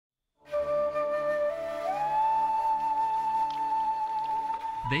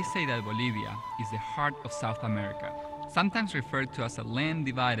They say that Bolivia is the heart of South America. Sometimes referred to as a land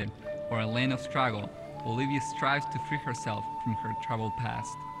divided or a land of struggle, Bolivia strives to free herself from her troubled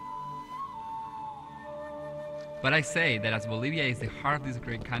past. But I say that as Bolivia is the heart of this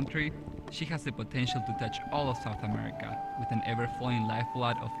great country, she has the potential to touch all of South America with an ever-flowing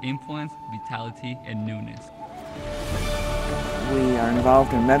lifeblood of influence, vitality, and newness. We are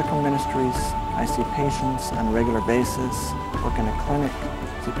involved in medical ministries. I see patients on a regular basis, work in a clinic,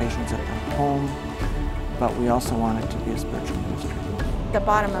 see patients at their home, but we also want it to be a spiritual ministry. The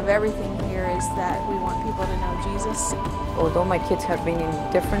bottom of everything here is that we want people to know Jesus. Although my kids have been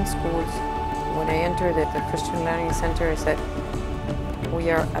in different schools, when I entered at the Christian Learning Center, I said, we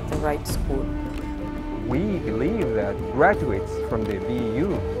are at the right school. We believe that graduates from the VU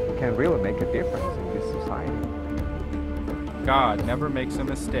can really make a difference in this society. God never makes a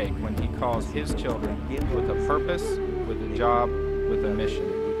mistake when He calls His children with a purpose, with a job, with a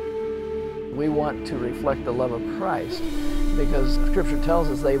mission. We want to reflect the love of Christ because Scripture tells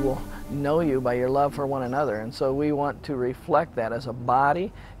us they will know you by your love for one another, and so we want to reflect that as a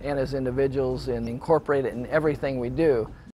body and as individuals and incorporate it in everything we do.